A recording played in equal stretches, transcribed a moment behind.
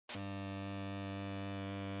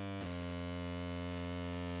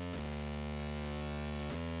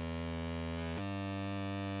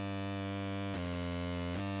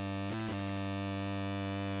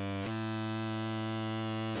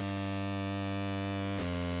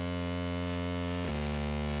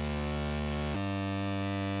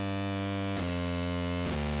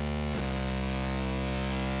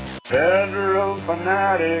Federal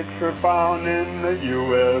fanatics are found in the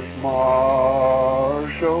U.S.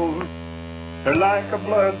 Marshals. They're like a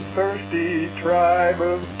bloodthirsty tribe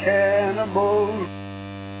of cannibals.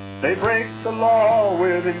 They break the law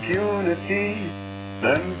with impunity,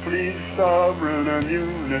 then plead sovereign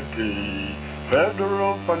immunity.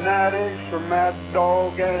 Federal fanatics are mad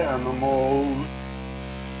dog animals.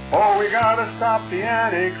 Oh, we gotta stop the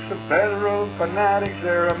antics of federal fanatics.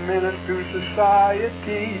 They're a menace to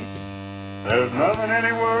society. There's nothing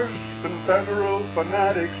any worse than federal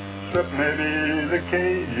fanatics, except maybe the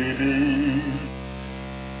KGB.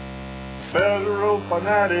 Federal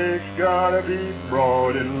fanatics gotta be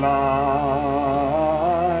brought in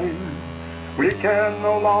line. We can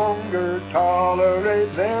no longer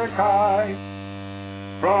tolerate their kind.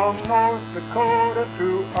 From North Dakota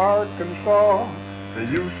to Arkansas, they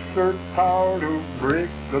usurp power to break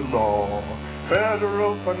the law.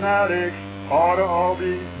 Federal fanatics ought to all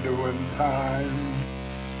be doing time.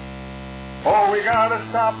 Oh, we gotta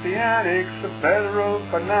stop the antics of federal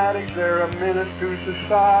fanatics. They're a menace to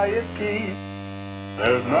society.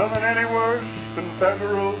 There's nothing any worse than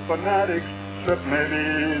federal fanatics, except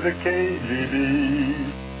maybe the KGB.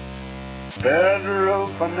 Federal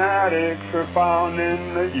fanatics are found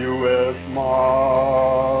in the U.S.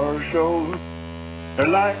 Marshals. They're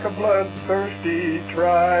like a bloodthirsty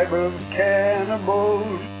tribe of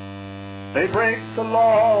cannibals. They break the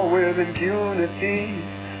law with impunity,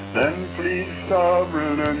 then plead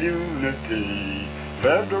sovereign immunity.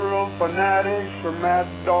 Federal fanatics are mad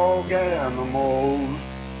dog animals.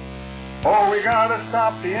 Oh, we gotta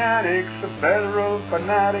stop the antics of federal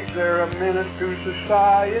fanatics. They're a menace to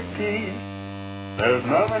society. There's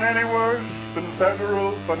nothing any worse than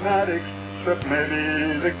federal fanatics, except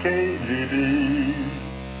maybe the KGB.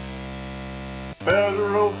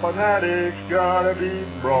 Federal fanatics gotta be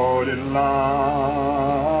brought in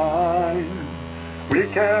line. We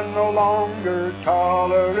can no longer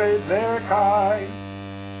tolerate their kind.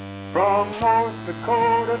 From North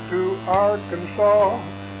Dakota to Arkansas,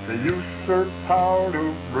 they usurp power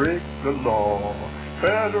to break the law.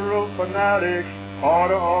 Federal fanatics ought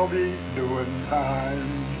to all be doing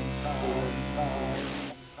time.